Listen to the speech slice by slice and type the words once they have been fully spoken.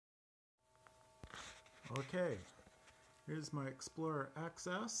Okay, here's my Explorer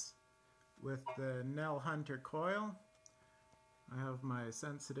XS with the Nell Hunter coil. I have my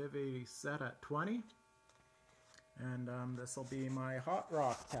sensitivity set at 20, and this will be my hot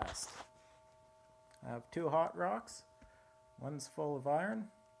rock test. I have two hot rocks. One's full of iron.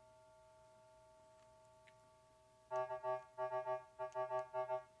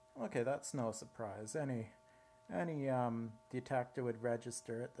 Okay, that's no surprise. Any detector would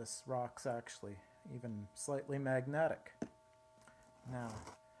register it. This rock's actually even slightly magnetic. Now,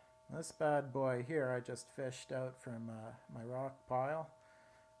 this bad boy here I just fished out from my rock pile.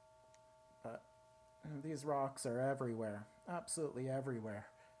 But these rocks are everywhere, absolutely everywhere.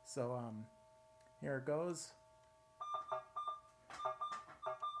 So here it goes.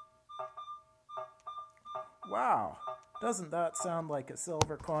 Wow, doesn't that sound like a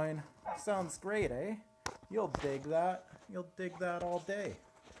silver coin? Sounds great, eh? You'll dig that. You'll dig that all day.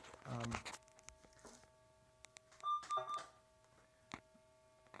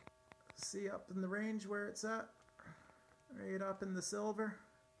 See up in the range where it's at? Right up in the silver?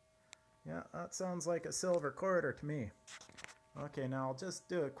 Yeah, that sounds like a silver quarter to me. Okay, now I'll just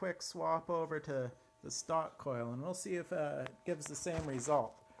do a quick swap over to the stock coil and we'll see if it gives the same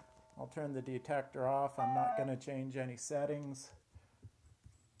result. I'll turn the detector off. I'm not going to change any settings.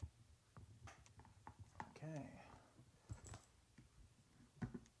 Okay.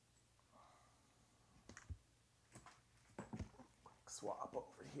 Quick swap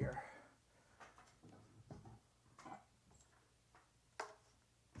over here.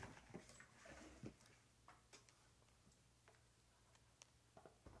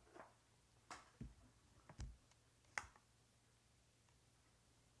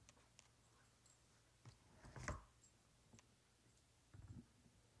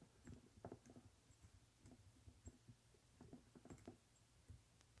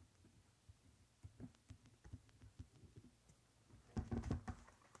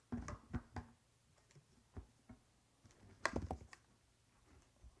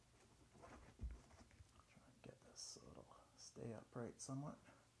 So it'll stay upright somewhat.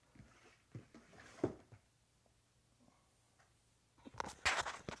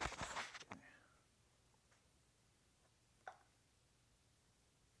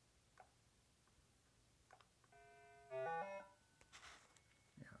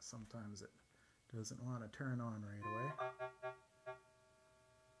 Yeah, sometimes it doesn't want to turn on right away.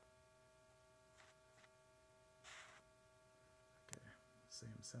 Okay,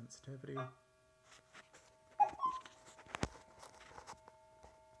 same sensitivity.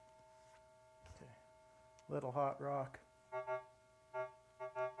 Little hot rock.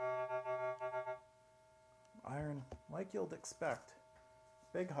 Iron, like you'd expect.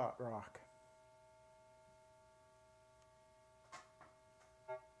 Big hot rock.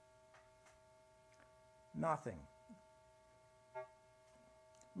 Nothing.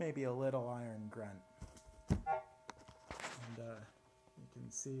 Maybe a little iron grunt. And you can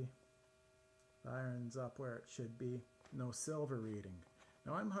see the iron's up where it should be. No silver reading.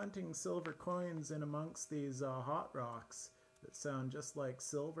 Now I'm hunting silver coins in amongst these hot rocks that sound just like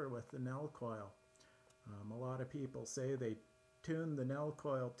silver with the Nell coil. A lot of people say they tune the Nell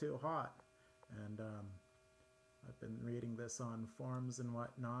coil too hot, and I've been reading this on forums and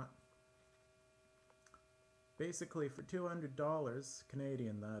whatnot. Basically for $200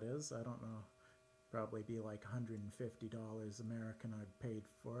 Canadian, that is, I don't know, probably be like $150 American I'd paid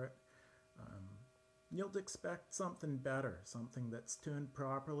for it. You'll expect something better, something that's tuned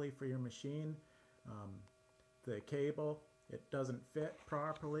properly for your machine. The cable, it doesn't fit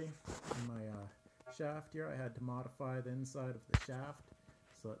properly in my shaft here. I had to modify the inside of the shaft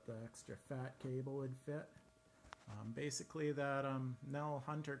so that the extra fat cable would fit. Basically that Nell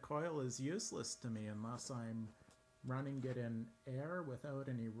Hunter coil is useless to me unless I'm running it in air without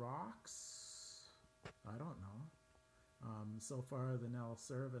any rocks. I don't know. So far the Nell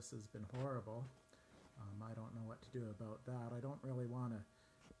service has been horrible. I don't know what to do about that. I don't really want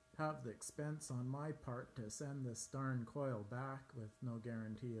to have the expense on my part to send this darn coil back with no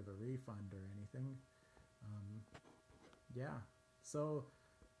guarantee of a refund or anything. Yeah, so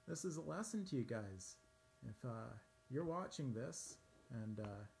this is a lesson to you guys. If you're watching this, and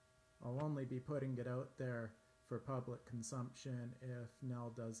I'll only be putting it out there for public consumption if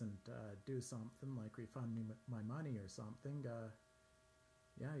Nell doesn't do something like refund me my money or something,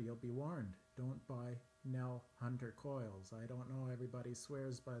 yeah, you'll be warned. Don't buy Nell Hunter coils. I don't know, everybody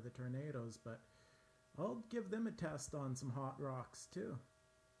swears by the tornadoes, but I'll give them a test on some hot rocks too,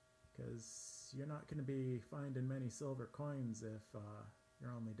 because you're not going to be finding many silver coins if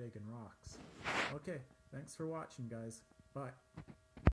you're only digging rocks. Okay, thanks for watching, guys. Bye.